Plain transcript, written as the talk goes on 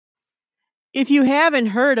If you haven't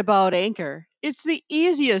heard about Anchor, it's the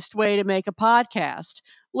easiest way to make a podcast.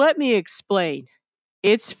 Let me explain.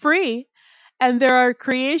 It's free, and there are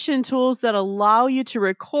creation tools that allow you to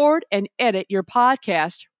record and edit your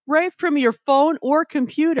podcast right from your phone or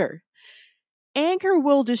computer. Anchor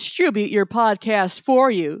will distribute your podcast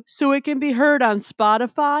for you so it can be heard on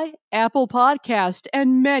Spotify, Apple Podcast,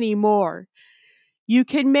 and many more. You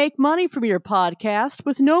can make money from your podcast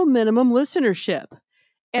with no minimum listenership,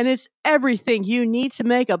 and it's everything you need to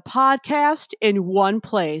make a podcast in one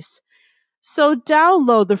place. So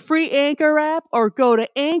download the free Anchor app or go to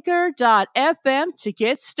anchor.fm to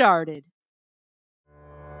get started.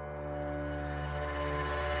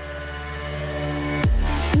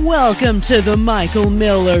 Welcome to the Michael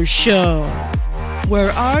Miller Show,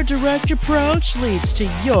 where our direct approach leads to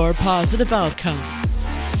your positive outcomes.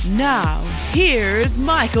 Now, here's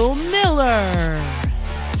Michael Miller.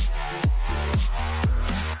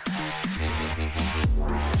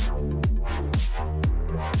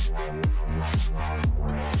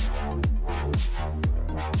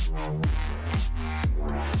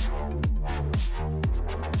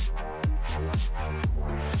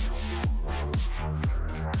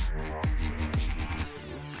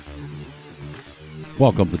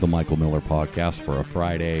 Welcome to the Michael Miller Podcast for a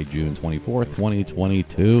Friday, June 24th,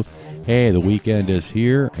 2022. Hey, the weekend is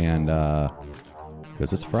here, and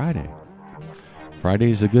because it's Friday.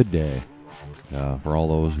 Friday's a good day for all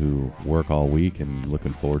those who work all week and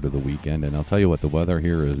looking forward to the weekend. And I'll tell you what, the weather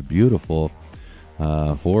here is beautiful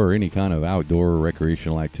for any kind of outdoor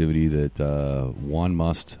recreational activity that one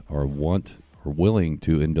must or want or willing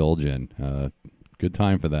to indulge in. Good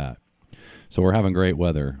time for that. So we're having great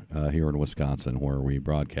weather here in Wisconsin where we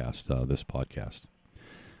broadcast this podcast.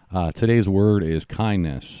 Today's word is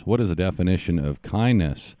kindness. What is the definition of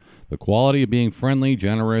kindness? The quality of being friendly,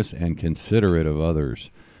 generous, and considerate of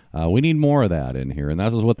others. We need more of that in here, and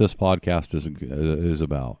that is what this podcast is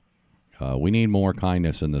about. We need more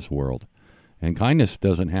kindness in this world. And kindness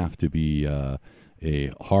doesn't have to be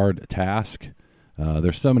a hard task.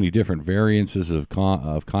 There's so many different variances of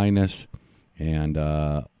kindness,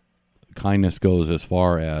 and kindness goes as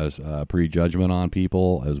far as prejudgment on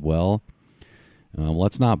people as well.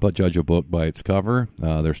 Let's not but judge a book by its cover.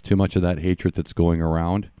 There's too much of that hatred that's going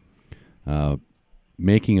around.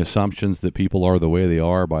 Making assumptions that people are the way they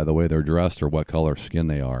are by the way they're dressed or what color skin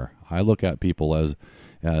they are. I look at people as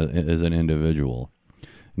an individual.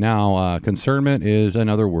 Now, concernment is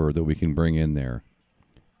another word that we can bring in there.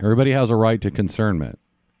 Everybody has a right to concernment.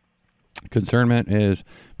 Concernment is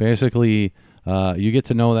basically you get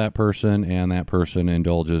to know that person, and that person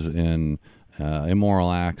indulges in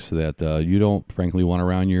immoral acts that you don't, frankly, want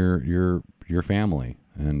around your family,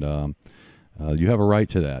 and you have a right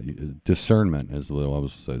to that. Discernment is what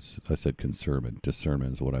I said. Concernment.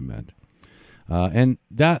 Discernment is what I meant. And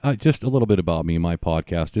that just a little bit about me. My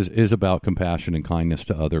podcast is about compassion and kindness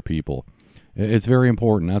to other people. It's very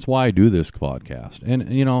important. That's why I do this podcast. And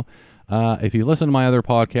if you listen to my other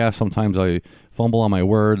podcasts, sometimes I fumble on my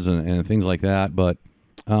words and things like that. But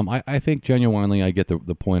I think genuinely I get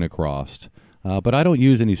the point across. But I don't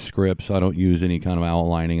use any scripts. I don't use any kind of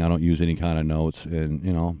outlining. I don't use any kind of notes.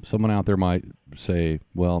 And, someone out there might say,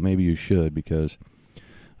 well, maybe you should, because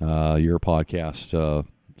your podcasts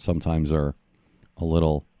sometimes are a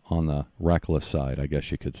little on the reckless side, I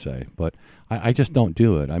guess you could say. But I just don't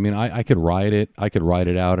do it. I mean, I could write it. I could write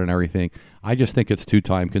it out and everything. I just think it's too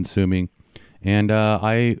time consuming. And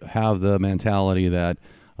I have the mentality that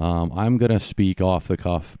I'm going to speak off the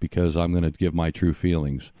cuff because I'm going to give my true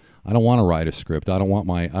feelings. I don't want to write a script. I don't want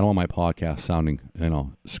my podcast sounding,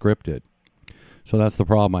 scripted. So that's the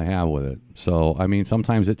problem I have with it. So, I mean,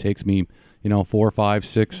 sometimes it takes me, 4, 5,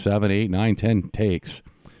 6, 7, 8, 9, 10 takes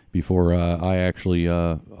before I actually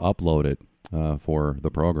upload it for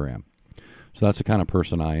the program. So that's the kind of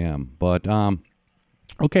person I am. But,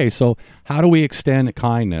 okay, so how do we extend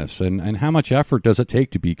kindness, and how much effort does it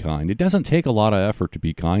take to be kind? It doesn't take a lot of effort to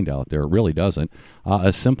be kind out there. It really doesn't.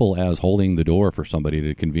 As simple as holding the door for somebody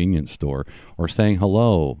at a convenience store, or saying,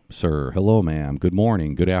 hello, sir, hello, ma'am, good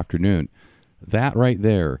morning, good afternoon. That right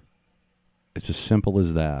there, it's as simple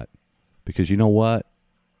as that. Because you know what?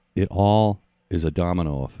 It all is a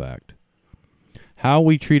domino effect. How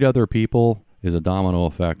we treat other people is a domino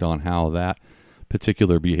effect on how that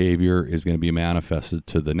particular behavior is going to be manifested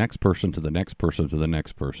to the next person, to the next person, to the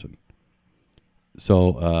next person.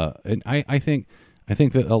 So, and I think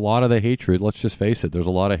that a lot of the hatred, let's just face it, there's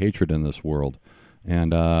a lot of hatred in this world,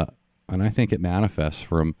 and I think it manifests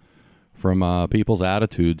from people's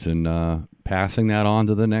attitudes and passing that on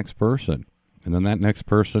to the next person. And then that next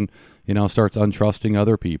person, starts untrusting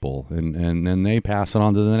other people, and then they pass it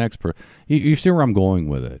on to the next person. You see where I'm going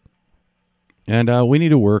with it. And we need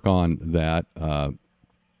to work on that.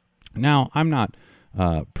 Now, I'm not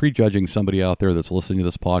prejudging somebody out there that's listening to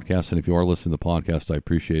this podcast, and if you are listening to the podcast, I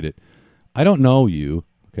appreciate it. I don't know you,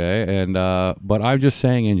 okay, and but I'm just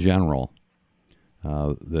saying in general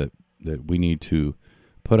that we need to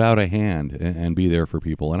put out a hand and be there for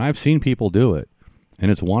people. And I've seen people do it, and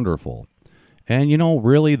it's wonderful. And,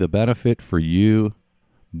 really the benefit for you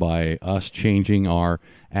by us changing our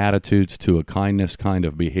attitudes to a kindness kind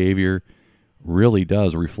of behavior really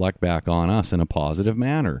does reflect back on us in a positive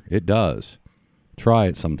manner. It does. Try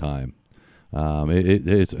it sometime.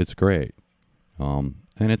 It's great. And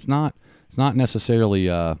it's not necessarily,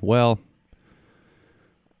 I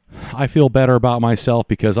feel better about myself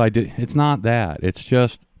because I did. It's not that. It's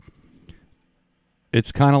just,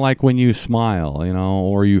 it's kind of like when you smile,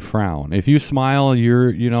 or you frown. If you smile,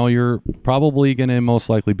 you're probably going to most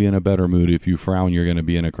likely be in a better mood. If you frown, you're going to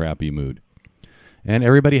be in a crappy mood. And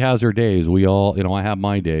everybody has their days. We all, I have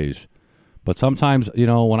my days. But sometimes,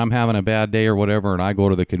 when I'm having a bad day or whatever, and I go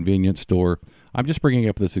to the convenience store, I'm just bringing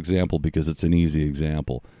up this example because it's an easy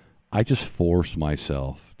example. I just force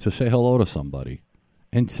myself to say hello to somebody.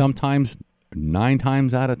 And sometimes, 9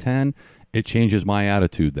 times out of 10, it changes my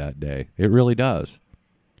attitude that day. It really does.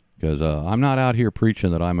 Because I'm not out here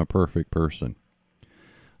preaching that I'm a perfect person.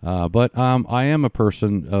 But I am a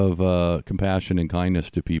person of compassion and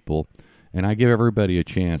kindness to people. And I give everybody a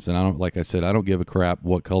chance. And I don't, like I said, I don't give a crap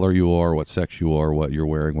what color you are, what sex you are, what you're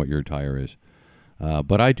wearing, what your attire is.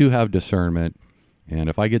 But I do have discernment. And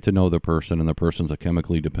if I get to know the person, and the person's a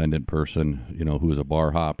chemically dependent person, who's a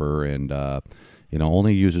bar hopper and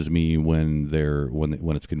only uses me when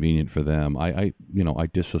it's convenient for them, I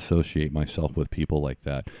disassociate myself with people like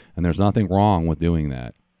that. And there's nothing wrong with doing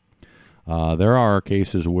that. There are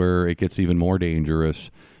cases where it gets even more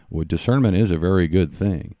dangerous. Discernment is a very good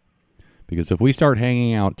thing. Because if we start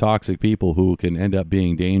hanging out toxic people who can end up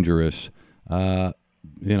being dangerous,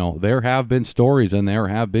 there have been stories and there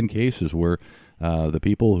have been cases where the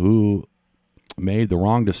people who made the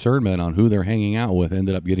wrong discernment on who they're hanging out with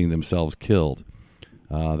ended up getting themselves killed.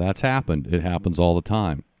 That's happened. It happens all the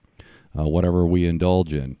time, whatever we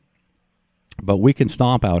indulge in. But we can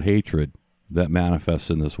stomp out hatred that manifests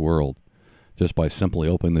in this world just by simply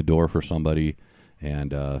opening the door for somebody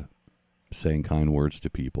and saying kind words to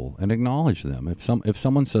people and acknowledge them. If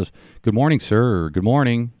someone says, "Good morning, sir," or "Good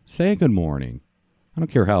morning," say good morning. I don't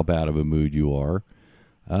care how bad of a mood you are,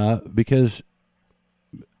 because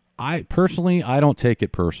I don't take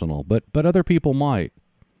it personal, but other people might.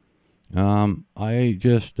 I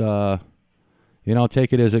just take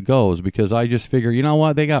it as it goes, because I just figure,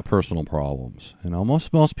 what, they got personal problems.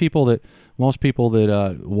 Most people that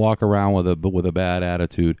walk around with a bad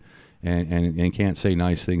attitude and can't say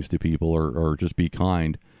nice things to people or just be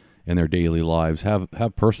kind in their daily lives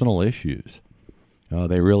have personal issues.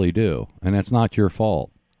 They really do. And that's not your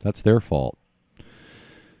fault. That's their fault.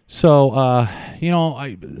 So,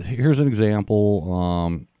 here's an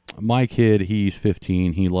example. My kid, he's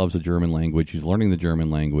 15. He loves the German language. He's learning the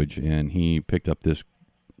German language, and he picked up this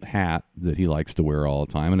hat that he likes to wear all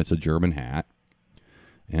the time, and it's a German hat.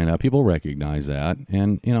 And people recognize that.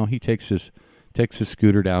 And, he takes his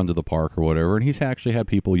scooter down to the park or whatever, and he's actually had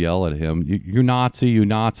people yell at him, "You Nazi, you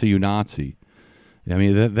Nazi, you Nazi." I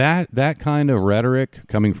mean, that kind of rhetoric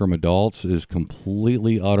coming from adults is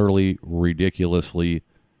completely, utterly, ridiculously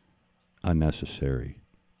unnecessary.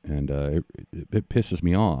 And it pisses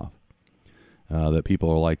me off that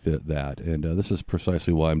people are like that. And this is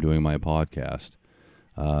precisely why I'm doing my podcast.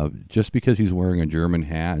 Just because he's wearing a German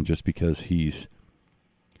hat and just because he's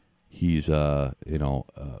into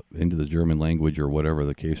the German language or whatever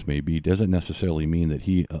the case may be, doesn't necessarily mean that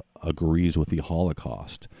he agrees with the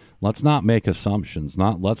Holocaust. Let's not make assumptions.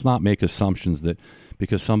 Let's not make assumptions that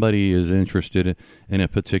because somebody is interested in a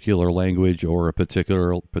particular language or a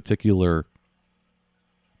particular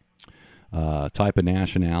type of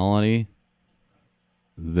nationality,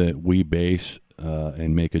 that we base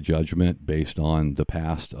and make a judgment based on the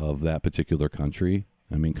past of that particular country.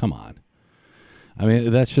 I mean, come on. I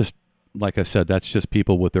mean, that's just, like I said, that's just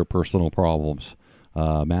people with their personal problems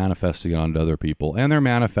manifesting onto other people, and they're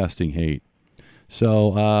manifesting hate.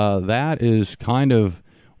 So that is kind of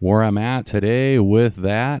where I'm at today with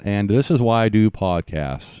that, and this is why I do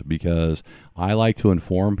podcasts, because I like to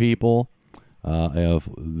inform people of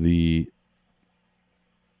the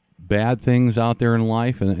bad things out there in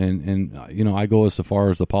life, and I go as far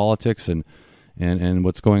as the politics and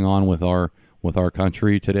what's going on with our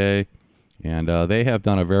country today. And they have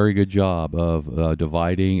done a very good job of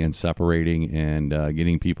dividing and separating and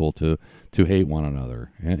getting people to hate one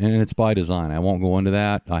another. And it's by design. I won't go into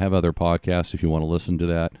that. I have other podcasts if you want to listen to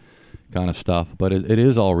that kind of stuff. But it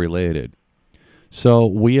is all related. So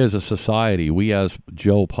we as a society, we as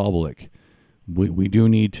Joe Public, we do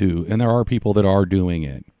need to, and there are people that are doing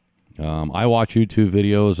it. I watch YouTube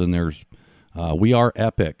videos, and there's We Are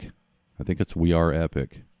Epic. I think it's We Are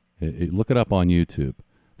Epic. Look it up on YouTube.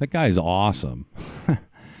 That guy's awesome.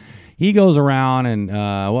 He goes around and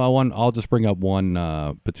I'll just bring up one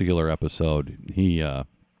particular episode. He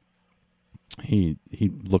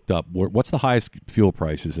looked up what's the highest fuel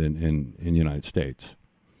prices in the United States,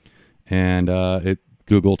 and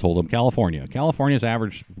Google told him California. California's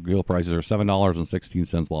average fuel prices are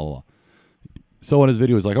 $7.16. Blah blah blah. So in his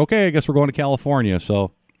video, he's like, okay, I guess we're going to California.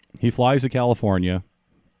 So he flies to California.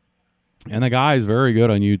 And the guy is very good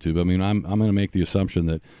on YouTube. I mean, I'm going to make the assumption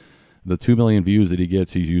that the 2 million views that he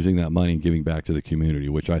gets, he's using that money and giving back to the community,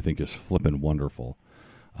 which I think is flippin' wonderful.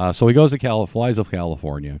 So he goes to flies to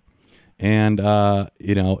California. And,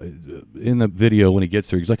 in the video when he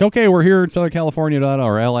gets there, he's like, okay, we're here in Southern California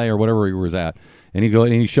or LA or whatever he was at. And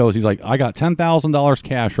he shows, he's like, I got $10,000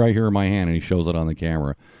 cash right here in my hand. And he shows it on the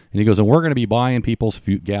camera. And he goes, and we're going to be buying people's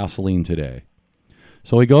gasoline today.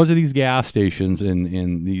 So he goes to these gas stations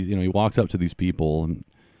and these, he walks up to these people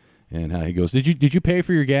and he goes, did you pay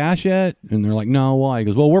for your gas yet? And they're like, no, why? He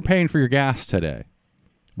goes, well, we're paying for your gas today.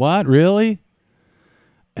 What? Really?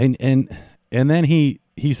 And then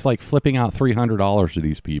he's like flipping out $300 to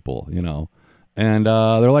these people, and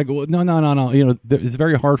they're like, well, no. It's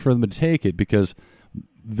very hard for them to take it because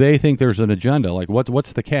they think there's an agenda. Like,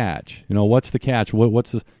 what's the catch? What's the catch?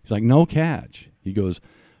 He's like, no catch. He goes,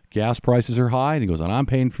 gas prices are high, and he goes, and I'm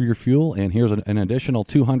paying for your fuel, and here's an additional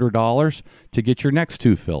 $200 to get your next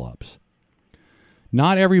 2 fill-ups.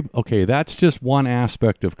 That's just one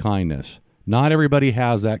aspect of kindness. Not everybody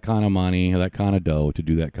has that kind of money or that kind of dough to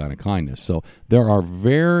do that kind of kindness. So there are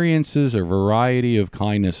variances or variety of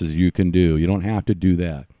kindnesses you can do. You don't have to do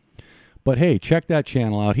that. But hey, check that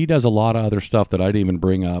channel out. He does a lot of other stuff that I didn't even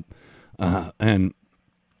bring up, and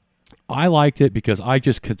I liked it because I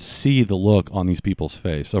just could see the look on these people's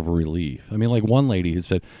face of relief. I mean, like one lady had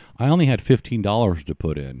said, I only had $15 to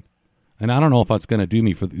put in. And I don't know if that's going to do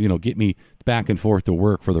me for, get me back and forth to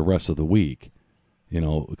work for the rest of the week,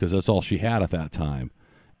 because that's all she had at that time.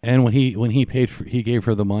 And when he paid for, he gave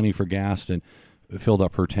her the money for gas and filled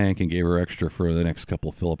up her tank and gave her extra for the next couple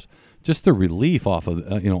of fill-ups. Just the relief off of,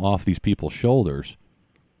 off these people's shoulders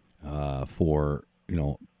for,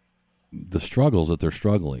 the struggles that they're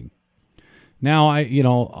struggling. Now,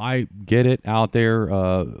 I get it out there.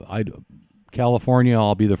 California,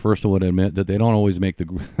 I'll be the first one to admit that they don't always make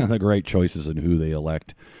the great choices in who they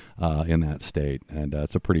elect in that state, and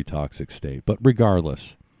it's a pretty toxic state. But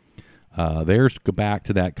regardless, there's go back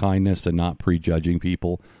to that kindness and not prejudging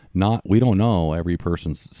people. We don't know every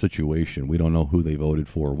person's situation. We don't know who they voted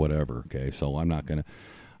for, or whatever. Okay, so I'm not gonna.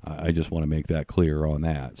 I just want to make that clear on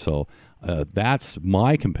that. So that's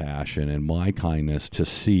my compassion and my kindness to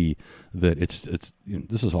see that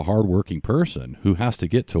this is a hardworking person who has to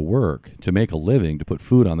get to work to make a living, to put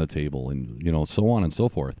food on the table, and so on and so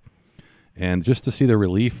forth. And just to see the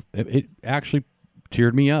relief, it actually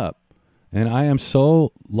teared me up. And I am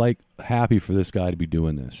so happy for this guy to be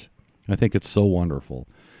doing this. I think it's so wonderful.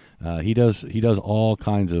 He does all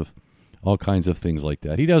kinds of things like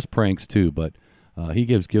that. He does pranks too, but he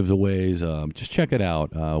gives giveaways. Just check it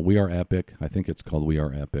out. We Are Epic. I think it's called We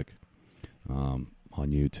Are Epic on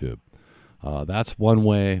YouTube. That's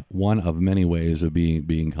one of many ways of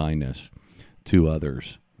being kindness to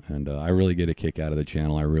others. And I really get a kick out of the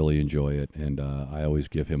channel. I really enjoy it. And I always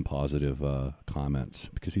give him positive comments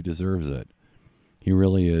because he deserves it. He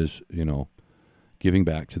really is, giving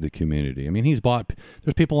back to the community. I mean, there's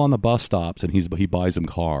people on the bus stops and he buys them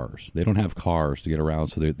cars. They don't have cars to get around,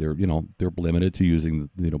 so they're limited to using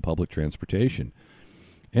public transportation.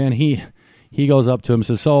 And he goes up to him and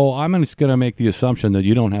says, so I'm just going to make the assumption that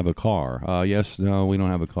you don't have a car. Yes, no, we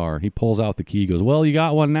don't have a car. He pulls out the key, goes, well, you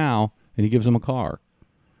got one now, and he gives him a car.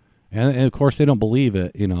 And of course they don't believe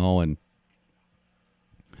it, he did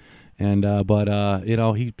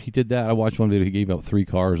that. I watched one video, he gave out 3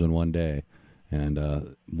 cars in one day. And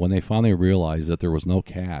when they finally realized that there was no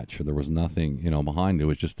catch or there was nothing, behind it, it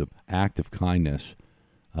was just an act of kindness,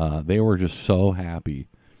 they were just so happy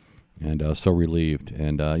and so relieved.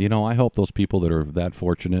 And, I hope those people that are that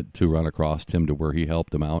fortunate to run across him to where he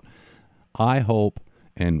helped them out, I hope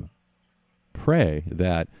and pray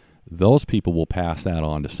that those people will pass that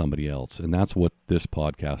on to somebody else. And that's what this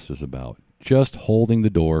podcast is about. Just holding the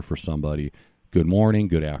door for somebody good morning,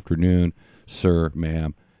 good afternoon, sir,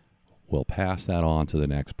 ma'am. We'll pass that on to the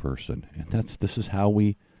next person, and this is how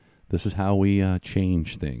we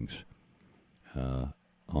change things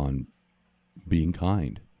on being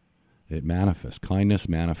kind. It manifests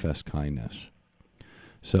kindness.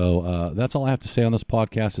 So that's all I have to say on this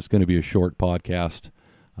podcast. It's going to be a short podcast.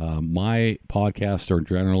 My podcasts are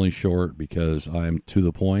generally short because I'm to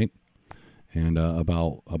the point and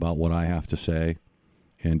about what I have to say.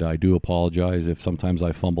 And I do apologize if sometimes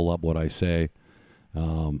I fumble up what I say.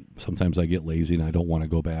 Sometimes I get lazy and I don't want to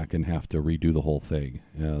go back and have to redo the whole thing.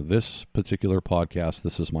 This particular podcast,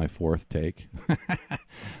 this is my fourth take.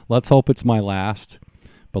 Let's hope it's my last.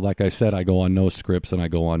 But like I said, I go on no scripts and I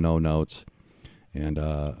go on no notes. And,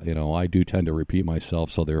 I do tend to repeat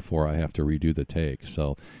myself, so therefore I have to redo the take.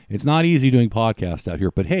 So it's not easy doing podcasts out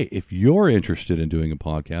here. But, hey, if you're interested in doing a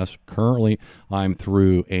podcast, currently I'm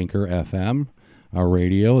through Anchor FM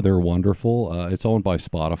radio. They're wonderful. It's owned by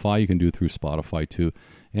Spotify. You can do it through Spotify, too.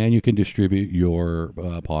 And you can distribute your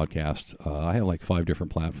podcast. I have like 5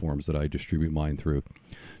 different platforms that I distribute mine through.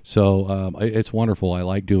 So it's wonderful. I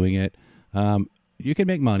like doing it. You can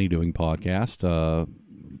make money doing podcasts.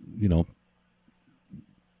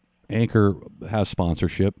 Anchor has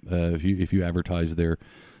sponsorship. If you advertise their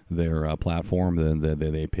platform, then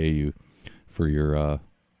they pay you for your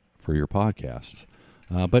podcasts.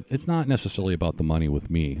 But it's not necessarily about the money with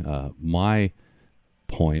me. My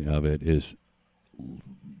point of it is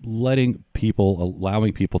allowing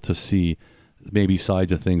people to see maybe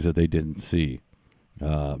sides of things that they didn't see.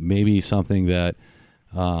 Maybe something that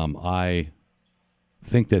I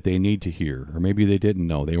think that they need to hear, or maybe they didn't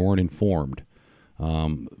know. They weren't informed.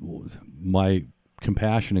 My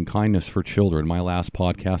compassion and kindness for children. My last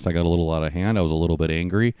podcast, I got a little out of hand. I was a little bit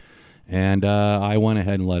angry, and I went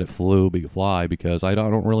ahead and let it fly because I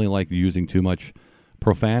don't really like using too much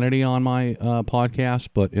profanity on my podcast.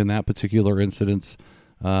 But in that particular incident,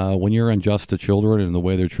 when you're unjust to children and the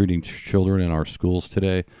way they're treating children in our schools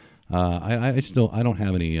today, I don't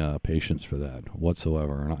have any patience for that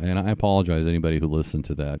whatsoever. And I apologize to anybody who listened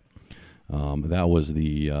to that. That was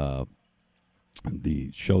the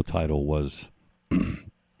show title was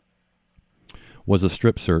a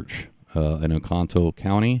strip search in Oconto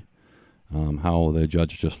County. How the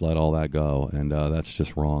judge just let all that go, and that's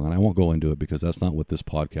just wrong. And I won't go into it because that's not what this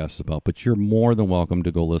podcast is about. But you're more than welcome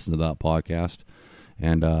to go listen to that podcast.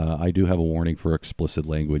 And I do have a warning for explicit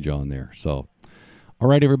language on there. So, all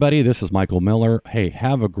right, everybody, this is Michael Miller. Hey,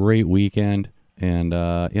 have a great weekend. And,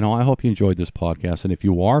 I hope you enjoyed this podcast. And if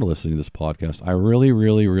you are listening to this podcast, I really,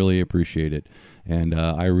 really, really appreciate it. And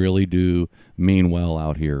I really do mean well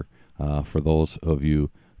out here for those of you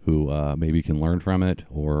who maybe can learn from it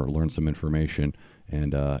or learn some information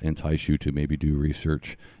and entice you to maybe do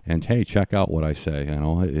research. And, hey, check out what I say.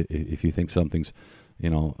 If you think something's,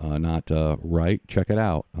 not right, check it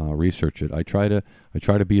out. Research it. I try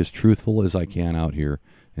to be as truthful as I can out here.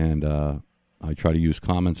 And I try to use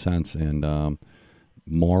common sense and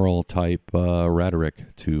moral type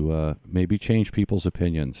rhetoric to maybe change people's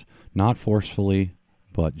opinions, not forcefully,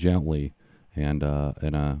 but gently and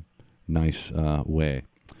in a nice way.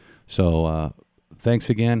 So thanks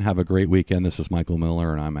again. Have a great weekend. This is Michael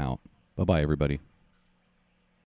Miller, and I'm out. Bye-bye, everybody.